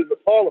caucus in the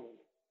Parliament,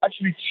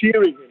 actually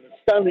cheering him and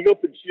standing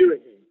up and cheering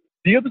him.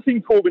 The other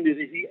thing Corbyn did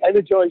is he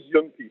energized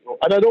young people.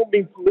 And I don't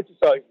mean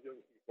politicized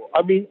young people.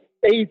 I mean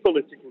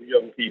apolitical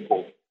young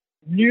people.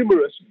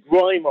 Numerous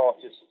grime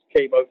artists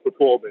came out for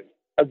Corbyn,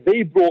 and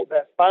they brought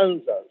their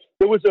fans out.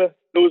 There was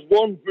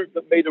one group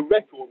that made a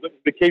record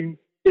that became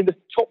in the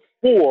top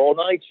 4 on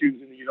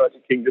iTunes in the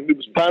United Kingdom. It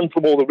was banned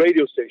from all the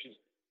radio stations,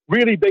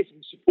 really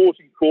basically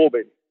supporting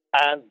Corbyn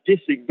and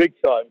dissing big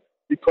time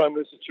the Prime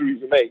Minister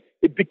Theresa May.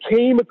 It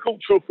became a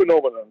cultural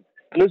phenomenon.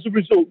 And as a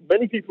result,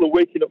 many people are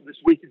waking up this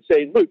week and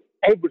saying, look,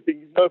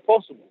 everything is now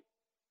possible.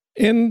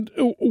 And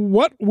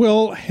what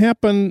will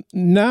happen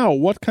now?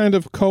 What kind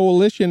of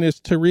coalition is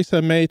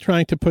Theresa May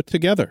trying to put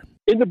together?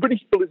 In the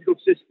British political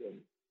system,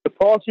 the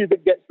party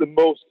that gets the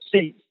most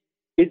seats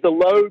is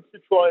allowed to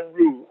try and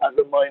rule as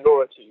a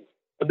minority.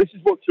 And this is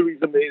what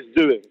Theresa May is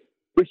doing.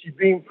 But she's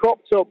being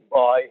propped up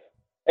by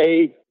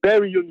a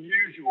very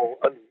unusual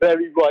and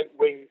very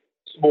right-wing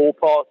small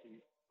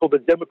party called the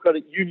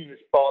Democratic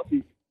Unionist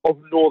Party of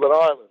Northern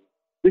Ireland.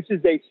 This is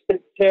a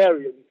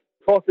sectarian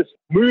Protestant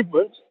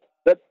movement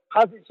that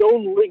has its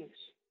own links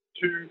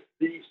to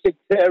the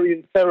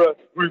sectarian terror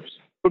groups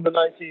from the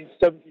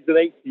 1970s and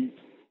 80s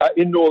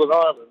in Northern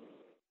Ireland.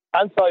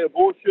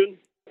 Anti-abortion,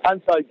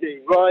 anti-gay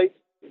rights,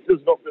 it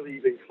does not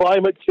believe in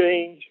climate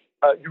change.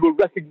 You will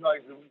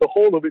recognize the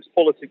whole of its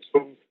politics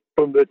from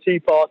the Tea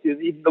Party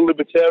and even the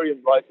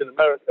libertarian right in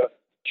America.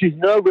 She's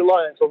now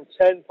reliant on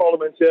 10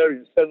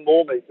 parliamentarians, 10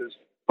 lawmakers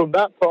from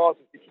that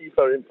party to keep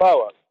her in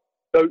power.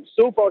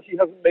 So far, she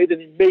hasn't made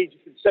any major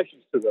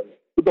concessions to them,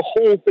 but the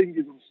whole thing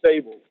is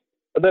unstable.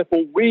 And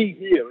therefore, we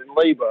here in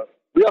Labour,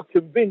 we are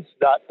convinced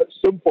that at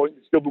some point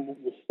this government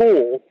will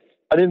fall.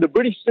 And in the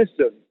British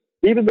system,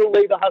 even though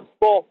Labour has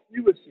far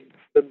fewer seats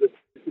than the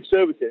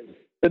Conservatives,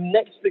 the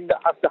next thing that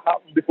has to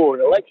happen before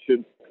an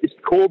election is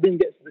Corbyn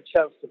gets the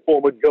chance to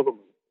form a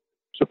government.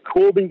 So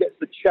Corbyn gets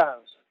the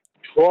chance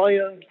to try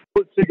and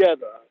put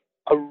together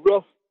a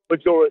rough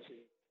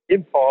majority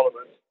in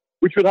Parliament,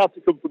 which would have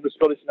to come from the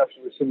Scottish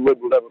Nationalists and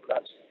Liberal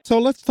Democrats. So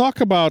let's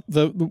talk about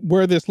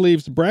where this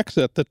leaves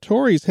Brexit. The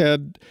Tories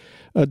had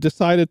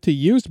decided to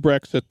use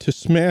Brexit to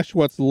smash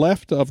what's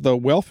left of the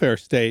welfare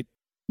state.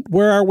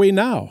 Where are we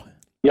now?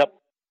 Yep.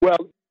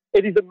 Well,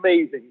 it is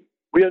amazing.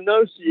 We are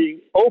now seeing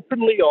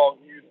openly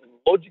argued and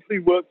logically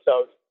worked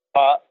out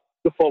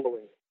the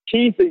following.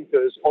 Key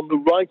thinkers on the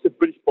right of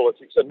British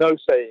politics are now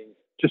saying,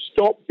 to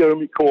stop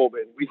Jeremy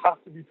Corbyn, we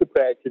have to be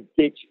prepared to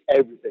ditch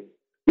everything.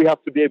 We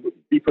have to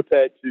be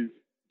prepared to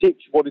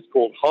ditch what is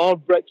called hard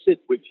Brexit,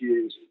 which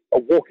is a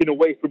walking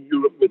away from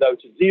Europe without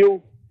a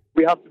deal.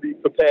 We have to be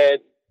prepared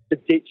to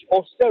ditch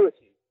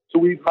austerity. So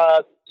we've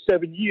had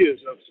 7 years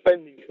of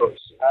spending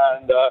cuts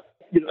and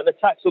an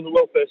attacks on the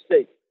welfare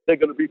state. They're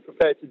going to be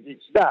prepared to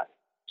ditch that.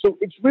 So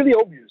it's really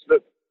obvious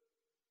that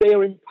they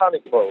are in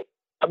panic mode.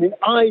 I mean,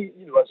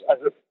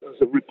 as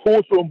a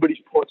reporter on British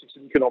politics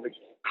and economics,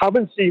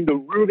 haven't seen the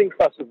ruling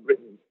class of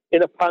Britain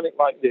in a panic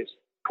like this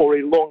for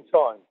a long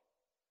time,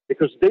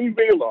 because they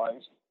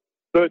realise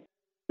that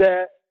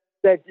their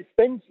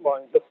defence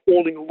lines are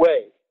falling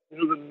away.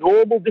 The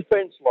normal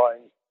defence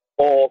lines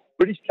of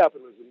British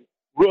capitalism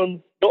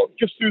run not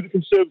just through the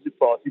Conservative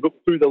Party, but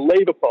through the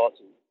Labour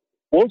Party.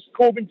 Once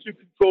Corbyn took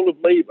control of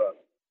Labour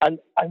and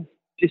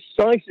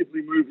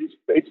decisively moved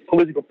its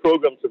political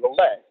programme to the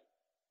left,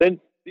 then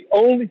the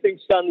only thing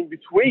standing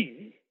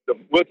between the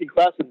working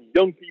class and the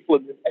young people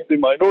and the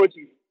ethnic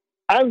minorities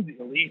and the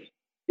elite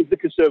is the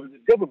Conservative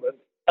government.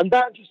 And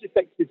that just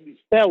effectively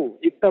fell.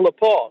 It fell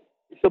apart.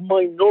 It's a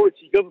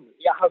minority government.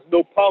 It has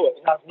no power.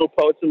 It has no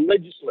power to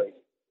legislate.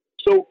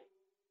 So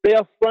they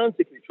are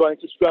frantically trying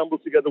to scramble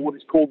together what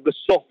is called the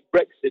soft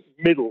Brexit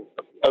middle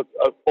of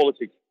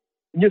politics.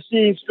 And you're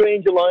seeing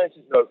strange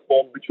alliances now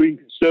formed between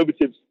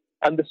Conservatives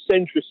and the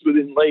centrists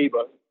within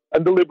Labour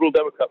and the Liberal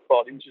Democrat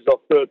Party, which is our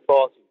third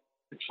party,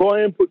 to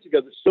try and put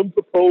together some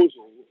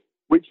proposal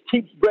which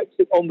keeps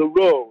Brexit on the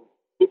road,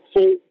 but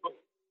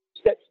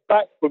steps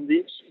back from the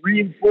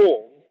extreme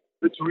form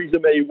that Theresa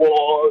May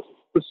was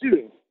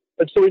pursuing.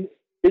 And so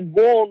in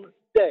one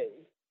day,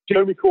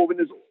 Jeremy Corbyn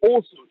has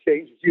also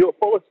changed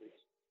geopolitics.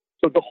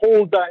 So the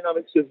whole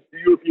dynamics of the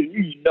European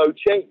Union now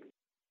change.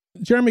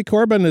 Jeremy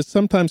Corbyn is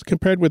sometimes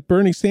compared with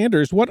Bernie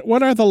Sanders.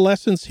 What are the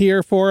lessons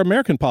here for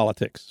American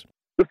politics?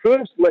 The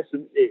first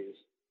lesson is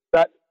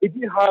that if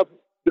you have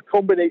the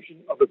combination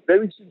of a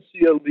very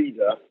sincere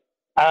leader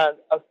and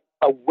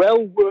a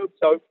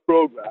well-worked-out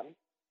program,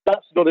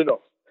 that's not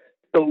enough.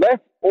 The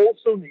left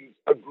also needs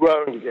a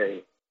ground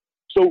game.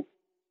 So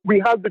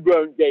we had the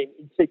ground game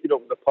in taking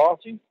over the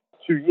party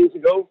 2 years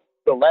ago,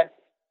 the left,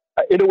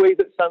 in a way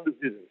that Sanders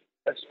didn't,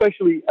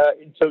 especially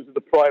in terms of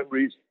the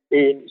primaries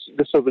in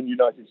the southern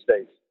United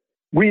States.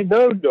 We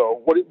now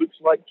know what it looks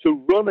like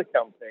to run a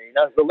campaign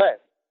as the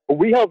left. But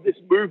we have this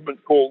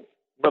movement called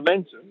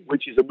Momentum,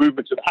 which is a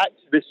movement of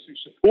activists who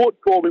support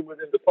Corbyn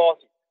within the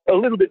party, a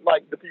little bit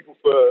like the people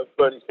for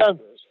Bernie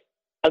Sanders.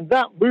 And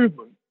that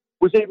movement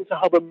was able to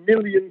have 1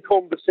 million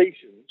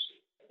conversations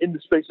in the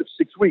space of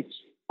 6 weeks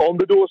on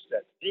the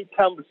doorstep, deep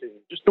canvassing,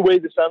 just the way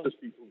the Sanders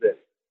people did.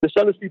 The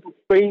Sanders people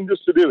trained us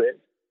to do it,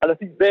 and I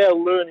think they are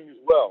learning as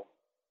well.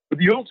 But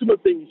the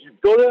ultimate thing is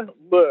you've got to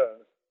learn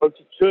how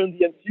to turn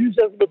the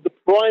enthusiasm of the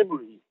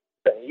primary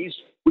phase,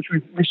 which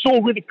we saw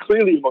really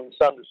clearly among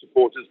Sanders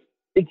supporters,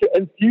 into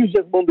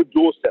enthusiasm on the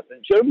doorstep.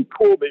 And Jeremy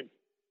Corbyn,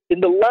 in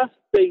the last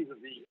days of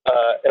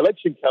the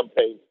election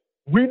campaign,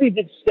 really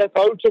did step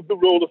out of the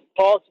role of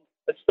party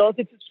and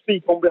started to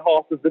speak on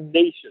behalf of the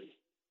nation.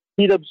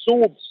 He'd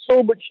absorbed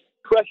so much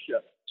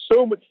pressure,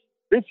 so much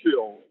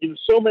vitriol,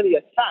 so many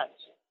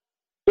attacks,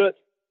 that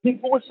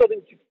people were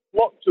starting to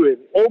flock to him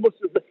almost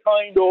as the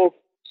kind of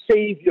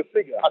savior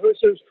figure. I know it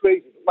sounds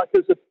crazy, but like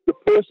as the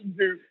person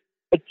who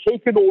had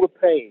taken all the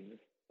pain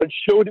and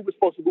showed it was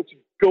possible to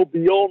go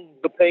beyond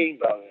the pain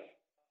barrier.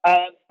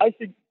 And I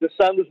think the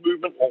Sanders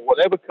movement, or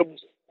whatever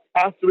comes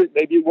after it,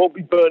 maybe it won't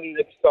be Bernie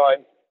next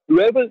time,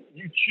 whoever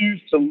you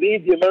choose to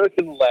lead the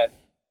American left,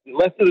 the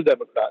left of the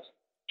Democrats,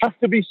 has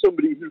to be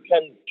somebody who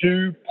can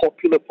do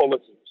popular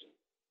politics.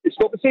 It's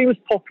not the same as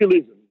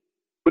populism,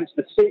 but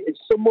it's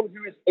someone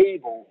who is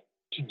able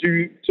to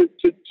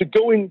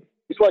go in.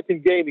 It's like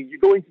in gaming, you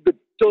go into the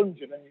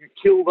dungeon and you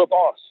kill the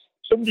boss.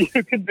 Somebody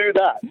who can do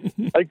that.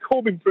 And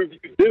Corbyn proved he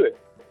could do it.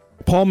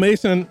 Paul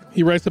Mason,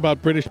 he writes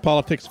about British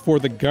politics for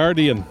The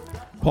Guardian.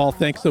 Paul,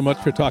 thanks so much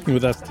for talking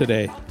with us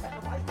today.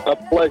 A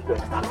pleasure.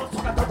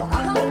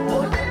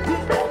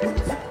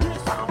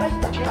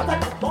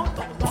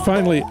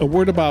 Finally, a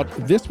word about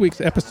this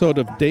week's episode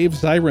of Dave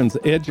Zirin's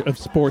Edge of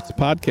Sports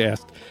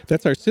podcast.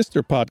 That's our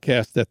sister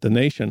podcast at The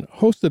Nation,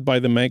 hosted by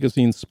the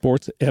magazine's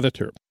sports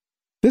editor.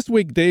 This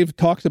week, Dave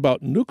talks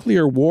about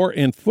nuclear war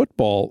and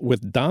football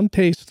with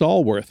Dante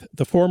Stallworth,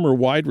 the former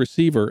wide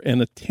receiver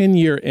and a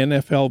 10-year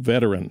NFL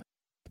veteran.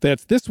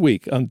 That's this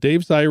week on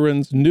Dave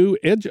Zirin's new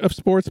Edge of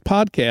Sports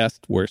podcast,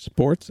 where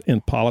sports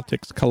and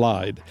politics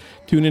collide.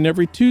 Tune in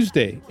every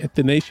Tuesday at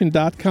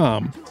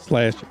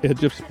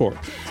thenation.com/Edge of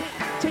Sports.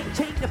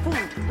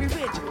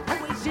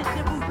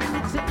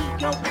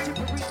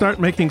 Start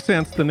Making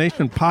Sense, the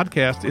Nation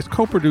podcast, is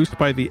co-produced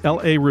by the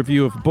LA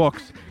Review of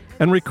Books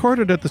and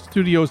recorded at the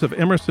studios of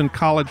Emerson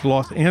College,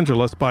 Los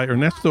Angeles by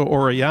Ernesto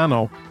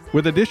Orellano,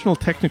 with additional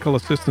technical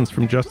assistance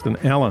from Justin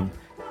Allen.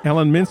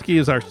 Alan Minsky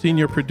is our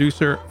senior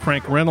producer,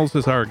 Frank Reynolds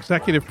is our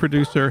executive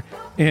producer,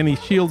 Annie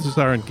Shields is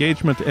our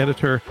engagement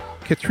editor,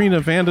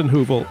 Katrina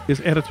Vandenheuvel is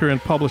editor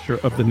and publisher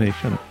of The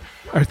Nation.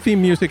 Our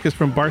theme music is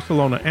from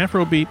Barcelona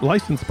Afrobeat,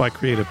 licensed by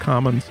Creative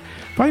Commons.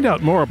 Find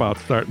out more about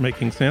Start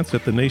Making Sense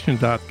at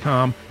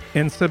thenation.com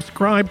and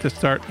subscribe to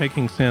Start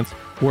Making Sense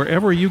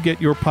wherever you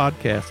get your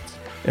podcasts,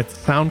 at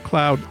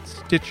SoundCloud,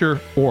 Stitcher,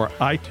 or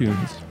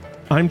iTunes.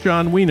 I'm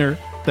John Wiener.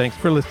 Thanks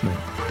for listening.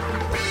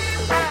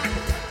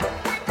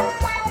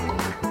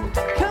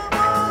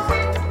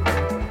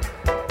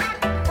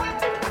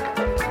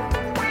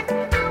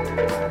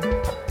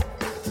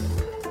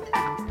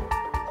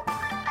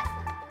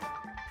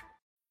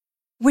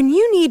 When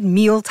you need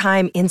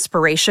mealtime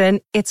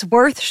inspiration, it's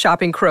worth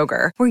shopping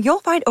Kroger, where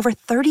you'll find over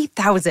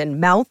 30,000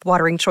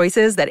 mouth-watering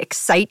choices that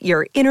excite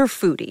your inner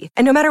foodie.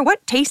 And no matter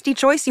what tasty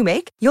choice you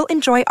make, you'll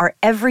enjoy our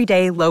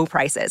everyday low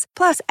prices,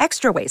 plus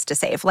extra ways to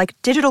save, like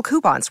digital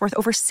coupons worth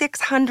over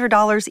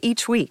 $600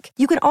 each week.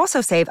 You can also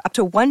save up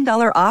to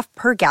 $1 off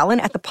per gallon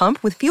at the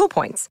pump with fuel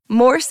points.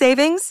 More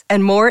savings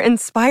and more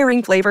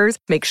inspiring flavors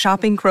make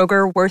shopping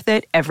Kroger worth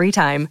it every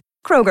time.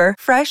 Kroger,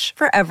 fresh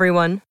for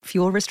everyone.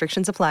 Fuel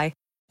restrictions apply.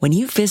 When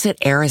you visit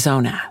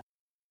Arizona,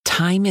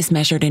 time is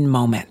measured in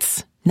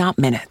moments, not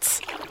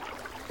minutes.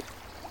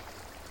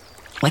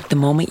 Like the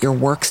moment your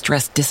work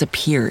stress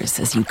disappears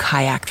as you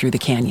kayak through the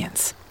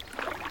canyons.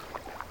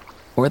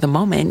 Or the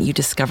moment you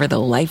discover the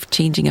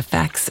life-changing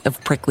effects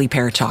of prickly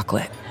pear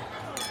chocolate.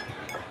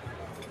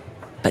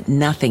 But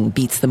nothing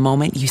beats the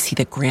moment you see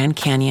the Grand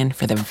Canyon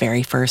for the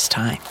very first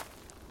time.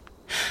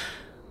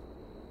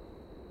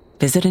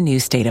 Visit a new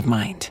state of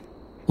mind.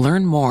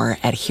 Learn more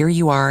at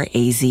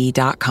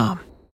hereyouareaz.com.